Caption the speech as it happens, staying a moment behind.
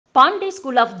Pandey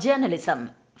school of journalism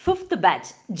 5th batch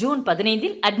June 15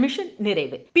 admission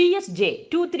நிறைவு.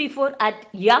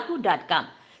 psj234@yahoo.com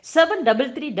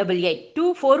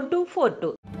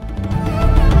 7338824242.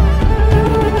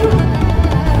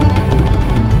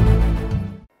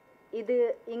 இது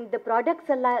இந்த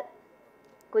ப்ராடக்ட்ஸ் எல்லாம்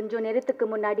கொஞ்சம் நேரத்துக்கு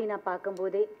முன்னாடி நான்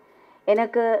பார்க்கும்போதே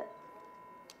எனக்கு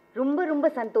ரொம்ப ரொம்ப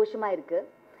சந்தோஷமாக இருக்குது.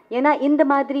 ஏன்னா இந்த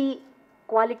மாதிரி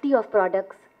quality of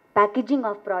products, packaging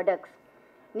of products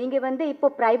நீங்கள் இப்போ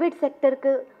ப்ரைவேட்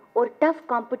செக்டருக்கு ஒரு டஃப்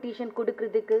காம்படிஷன்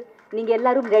கொடுக்கறதுக்கு நீங்கள்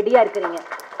எல்லாரும் ரெடியாக இருக்கிறீங்க.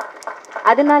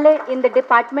 அதனால இந்த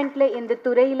டிபார்ட்மெண்ட்டில், இந்த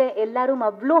துறையில் எல்லாரும்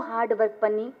அவ்வளோ ஹார்ட் ஒர்க்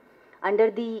பண்ணி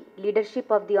under the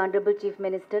leadership of the honourable chief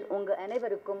minister உங்கள்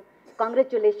அனைவருக்கும்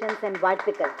காங்க்ராச்சுலேஷன்ஸ் அண்ட்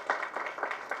வாழ்த்துக்கள்.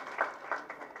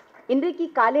 இன்றைக்கு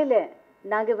காலையில்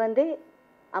நாங்கள்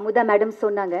அமுதா மேடம்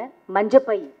சொன்னாங்க,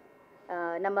 மஞ்சப்பை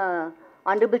நம்ம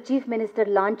ஆனரபிள் சீஃப் மினிஸ்டர்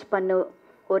லான்ச் பண்ண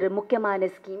ஒரு முக்கியமான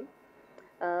ஸ்கீம்.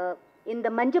 இந்த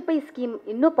மஞ்சப்பை ஸ்கீம்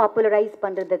இன்னும் பாப்புலரைஸ்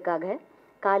பண்ணுறதுக்காக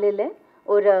காலையில்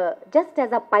ஒரு just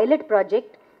as a pilot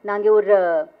project நாங்கள் ஒரு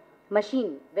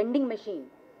மெஷின், வெண்டிங் மெஷின்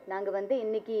நாங்கள்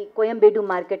இன்றைக்கி கோயம்பேடு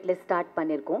மார்க்கெட்டில் ஸ்டார்ட்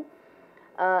பண்ணியிருக்கோம்.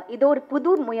 இது ஒரு புது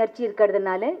முயற்சி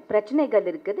இருக்கிறதுனால பிரச்சனைகள்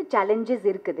இருக்குது, சேலஞ்சஸ்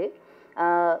இருக்குது.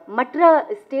 மற்ற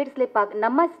ஸ்டேட்ஸில்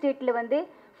நம்ம ஸ்டேட்டில்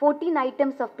 14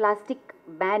 ஐட்டம்ஸ் ஆஃப் பிளாஸ்டிக்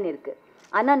பேன் இருக்குது.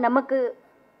 ஆனால் நமக்கு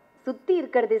சுற்றி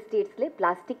இருக்கிறது ஸ்டேட்ஸில்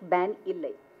பிளாஸ்டிக் பேன்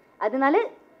இல்லை. அதனால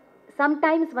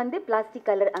சம்டைம்ஸ் பிளாஸ்டிக்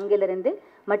கலர் அங்கேருந்து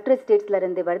மற்ற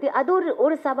ஸ்டேட்ஸ்லேருந்து வருது. அது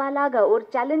ஒரு சவாலாக, ஒரு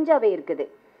சேலஞ்சாகவே இருக்குது.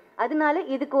 அதனால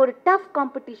இதுக்கு ஒரு டஃப்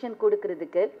காம்படிஷன்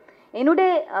கொடுக்கறதுக்கு என்னுடைய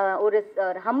ஒரு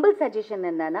ஹம்பிள் சஜஷன்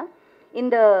என்னன்னா,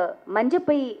 இந்த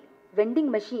மஞ்சப்பை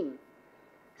வெண்டிங் மெஷின்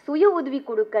சுய உதவி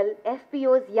குழுக்கள்,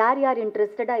 FPOs யார் யார்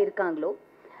இன்ட்ரெஸ்டடாக இருக்காங்களோ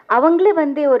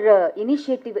அவங்களே ஒரு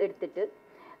இனிஷியேட்டிவ் எடுத்துட்டு,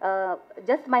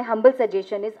 just my humble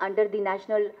suggestion is under the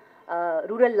National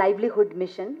Rural Livelihood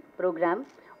Mission program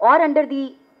or under the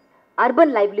Urban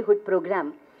Livelihood program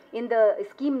இந்த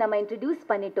ஸ்கீம் நம்ம இன்ட்ரடியூஸ்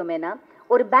பண்ணிட்டோமேனா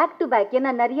ஒரு பேக் டு பேக்,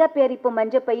 ஏன்னா நிறையா பேர் இப்போ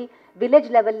மஞ்சப்பை வில்லேஜ்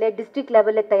லெவலில், டிஸ்ட்ரிக்ட்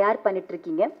லெவலில் தயார் பண்ணிட்டு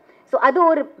இருக்கீங்க. ஸோ அது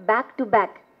ஒரு பேக் டு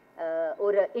பேக்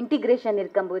ஒரு இன்டிகிரேஷன்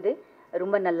இருக்கும்போது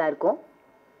ரொம்ப நல்லாயிருக்கும்.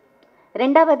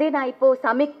 ரெண்டாவது, நான் இப்போது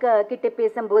சமிக் கிட்ட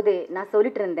பேசும்போது நான்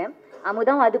சொல்லிட்டு இருந்தேன்,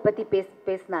 அமுதான் அது பற்றி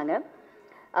பேசினாங்க.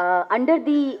 Under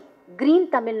the green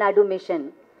Tamil Nadu mission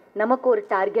நமக்கு ஒரு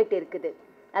டார்கெட் இருக்குது.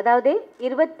 அதாவது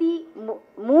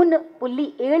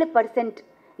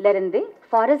 23.7%லேருந்து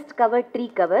ஃபாரஸ்ட் கவர், ட்ரீ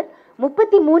கவர்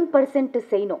 33%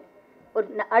 செய்யணும். ஒரு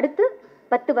அடுத்து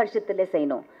 10 வருஷத்தில்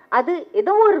செய்யணும். அது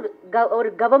ஏதோ ஒரு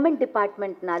கவர்மெண்ட்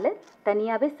டிபார்ட்மெண்ட்னால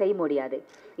தனியாகவே செய்ய முடியாது.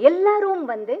 எல்லாரும்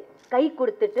கை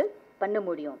கொடுத்துட்டு பண்ண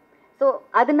முடியும். ஸோ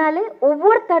அதனால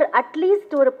ஒவ்வொருத்தர்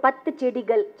அட்லீஸ்ட் ஒரு 10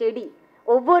 செடி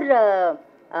ஒவ்வொரு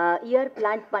இயர்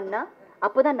பிளான்ட் பண்ணால்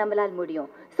அப்போ தான் நம்மளால் முடியும்.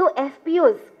 So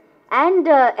FPOs and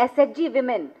SHG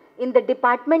women இந்த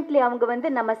டிபார்ட்மெண்ட்லேயே அவங்க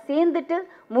நம்ம சேர்ந்துட்டு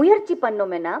முயற்சி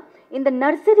பண்ணோம்னா இந்த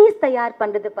நர்சரிஸ் தயார்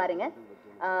பண்ணுறது பாருங்கள்,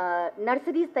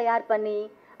 நர்சரிஸ் தயார் பண்ணி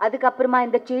அதுக்கப்புறமா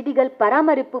இந்த செடிகள்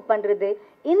பராமரிப்பு பண்ணுறது,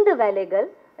 இந்த வேலைகள்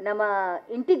நம்ம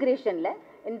இன்டிகிரேஷனில்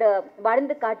இந்த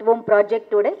வாழ்ந்து காட்டுவோம்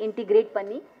ப்ராஜெக்டோட இன்டிகிரேட்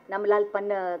பண்ணி நம்மளால்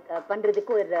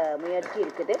பண்ணுறதுக்கு ஒரு முயற்சி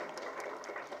இருக்குது.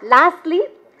 லாஸ்ட்லி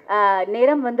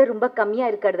நேரம் ரொம்ப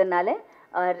கம்மியாக இருக்கிறதுனால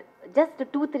ஜஸ்ட்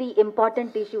 2-3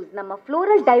 இம்பார்ட்டண்ட் இஷ்யூஸ். நம்ம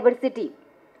ஃப்ளோரல்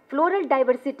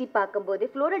டைவர்சிட்டி பார்க்கும்போது,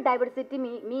 ஃப்ளோரல் டைவர்சிட்டி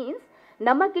மீன்ஸ்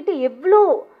நம்மக்கிட்ட எவ்வளோ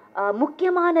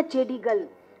முக்கியமான செடிகள்,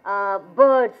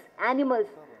 birds,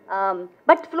 animals.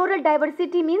 But floral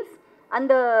diversity means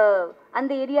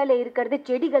அந்த ஏரியாவில் இருக்கிறது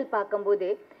செடிகள் பார்க்கும்போது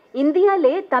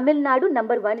இந்தியாவிலே தமிழ்நாடு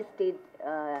நம்பர் 1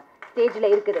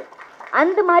 ஸ்டேஜில் இருக்குது.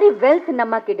 அந்த மாதிரி வெல்த்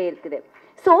நம்ம கிட்டே இருக்குது.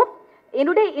 ஸோ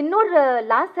என்னுடைய இன்னொரு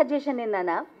லாஸ்ட் சஜஷன்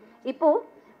என்னன்னா, இப்போது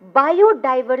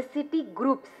பயோடைவர்சிட்டி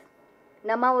குரூப்ஸ்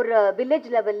நம்ம ஒரு வில்லேஜ்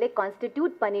லெவலில்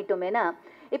கான்ஸ்டிடியூட் பண்ணிட்டோமேனா,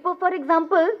 இப்போது ஃபார்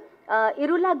எக்ஸாம்பிள்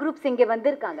இருளா குரூப்ஸ் இங்கே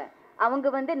வந்திருக்காங்க. அவங்க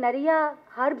நிறையா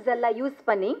ஹர்ப்ஸ் எல்லாம் யூஸ்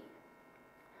பண்ணி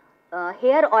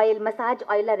ஹேர் ஆயில், மசாஜ்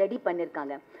ஆயிலாக ரெடி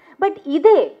பண்ணியிருக்காங்க. பட்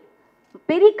இதே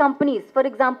பெரிய companies, for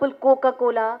example Ghogha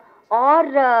Cola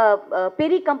R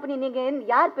பெரிய கம்பெனி, நீங்கள்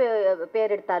யார்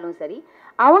பேர் எடுத்தாலும் சரி,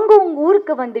 அவங்க உங்கள்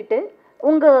ஊருக்கு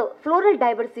உங்கள் ஃப்ளோரல்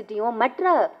டைவர்சிட்டியும் மற்ற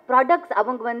ப்ராடக்ட்ஸ்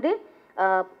அவங்க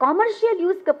காமர்ஷியல்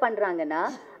யூஸ்க்கு பண்ணுறாங்கன்னா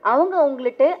அவங்க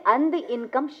உங்கள்கிட்ட அந்த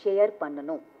இன்கம் ஷேர்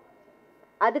பண்ணணும்.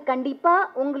 அது கண்டிப்பாக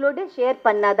உங்களோட ஷேர்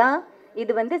பண்ணாதான்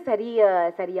இது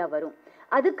சரியாக வரும்.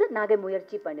 அதுக்கு நாங்கள்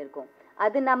முயற்சி பண்ணியிருக்கோம்.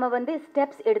 அது நம்ம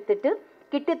ஸ்டெப்ஸ் எடுத்துட்டு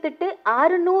கிட்டத்தட்ட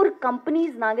 600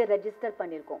 கம்பெனிஸ் நாங்கள் ரெஜிஸ்டர்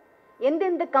பண்ணியிருக்கோம்.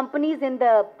 எந்தெந்த கம்பெனிஸ் இந்த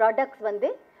ப்ராடக்ட்ஸ்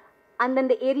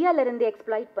அந்தந்த ஏரியாவிலேருந்து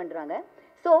எக்ஸ்ப்ளாய்ட் பண்ணுறாங்க.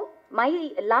 So my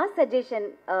last suggestion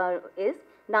is,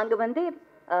 நாங்கள்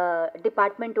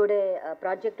டிபார்ட்மெண்ட்டோட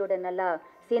ப்ராஜெக்டோட நல்லா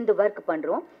சேர்ந்து ஒர்க்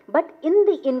பண்ணுறோம். பட்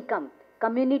இந்த இன்கம்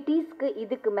கம்யூனிட்டிஸ்க்கு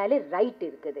இதுக்கு மேலே ரைட்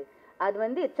இருக்குது. அது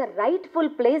வந்து it's a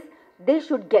rightful place they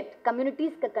should get.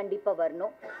 கம்யூனிட்டிஸ்க்கு கண்டிப்பாக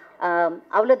வரணும்.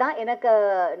 அவ்வளோதான், எனக்கு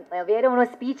வேற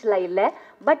ஒன்றும் ஸ்பீச்சில் இல்லை.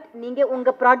 பட் நீங்கள்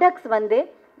உங்கள் ப்ராடக்ட்ஸ் வந்து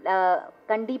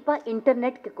கண்டிப்பாக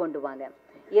இன்டர்நெட்க்கு கொண்டு வாங்க.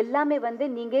 எல்லாமே வந்து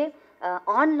நீங்கள்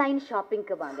ஆன்லைன்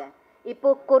ஷாப்பிங்க்கு வாங்க.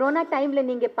 இப்போது கொரோனா டைமில்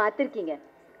நீங்கள் பார்த்துருக்கீங்க,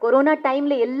 கொரோனா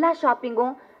டைமில் எல்லா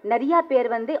ஷாப்பிங்கும் நிறையா பேர்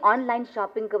வந்து ஆன்லைன்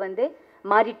ஷாப்பிங்க்கு வந்து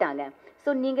மாறிட்டாங்க. ஸோ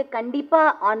நீங்கள்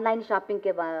கண்டிப்பாக ஆன்லைன்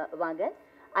ஷாப்பிங்க்கு வாங்க.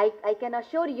 I can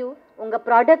assure you, உங்கள்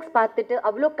ப்ராடக்ட்ஸ் பார்த்துட்டு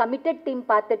அவ்வளோ கமிட்டட் டீம்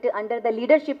பார்த்துட்டு under the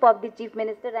leadership of the chief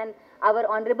minister and our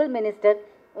honourable minister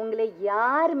உங்களை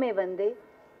யாருமே வந்து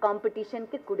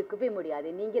காம்படிஷனுக்கு கொடுக்கவே முடியாது.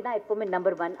 நீங்கள் தான் எப்போவுமே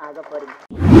நம்பர் 1 ஆக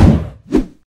போகிறீங்க.